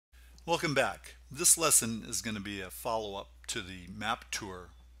Welcome back. This lesson is going to be a follow-up to the Map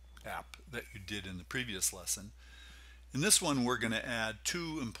Tour app that you did in the previous lesson. In this one, we're going to add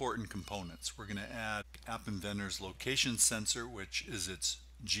two important components. We're going to add App Inventor's location sensor, which is its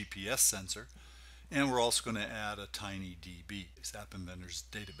GPS sensor, and we're also going to add a TinyDB, App Inventor's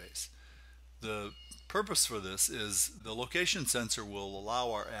database. The purpose for this is the location sensor will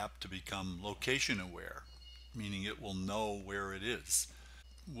allow our app to become location aware, meaning it will know where it is.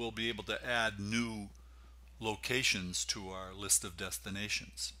 We'll be able to add new locations to our list of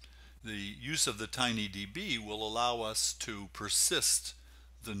destinations. The use of the TinyDB will allow us to persist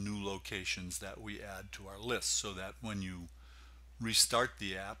the new locations that we add to our list, so that when you restart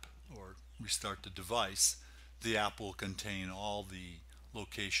the app or restart the device, the app will contain all the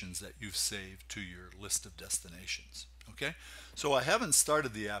locations that you've saved to your list of destinations. Okay, so I haven't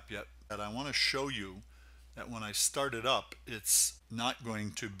started the app yet, but I want to show you that when I start it up, it's not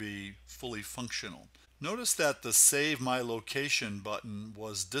going to be fully functional. Notice that the Save My Location button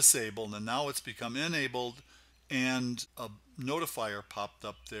was disabled, and now it's become enabled, and a notifier popped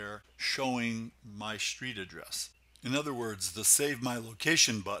up there showing my street address. In other words, the Save My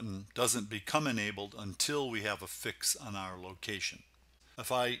Location button doesn't become enabled until we have a fix on our location. If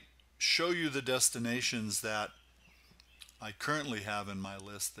I show you the destinations that I currently have in my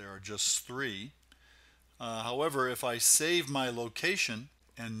list, there are just 3. However, if I save my location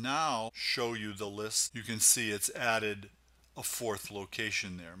and now show you the list, you can see it's added a 4th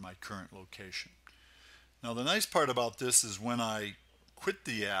location there, my current location. Now the nice part about this is when I quit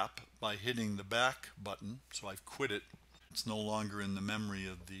the app by hitting the back button, so I've quit it, it's no longer in the memory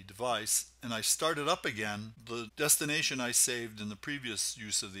of the device, and I start it up again, the destination I saved in the previous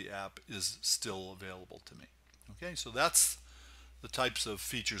use of the app is still available to me. Okay, so that's the types of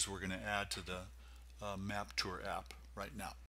features we're going to add to the Map Tour app right now.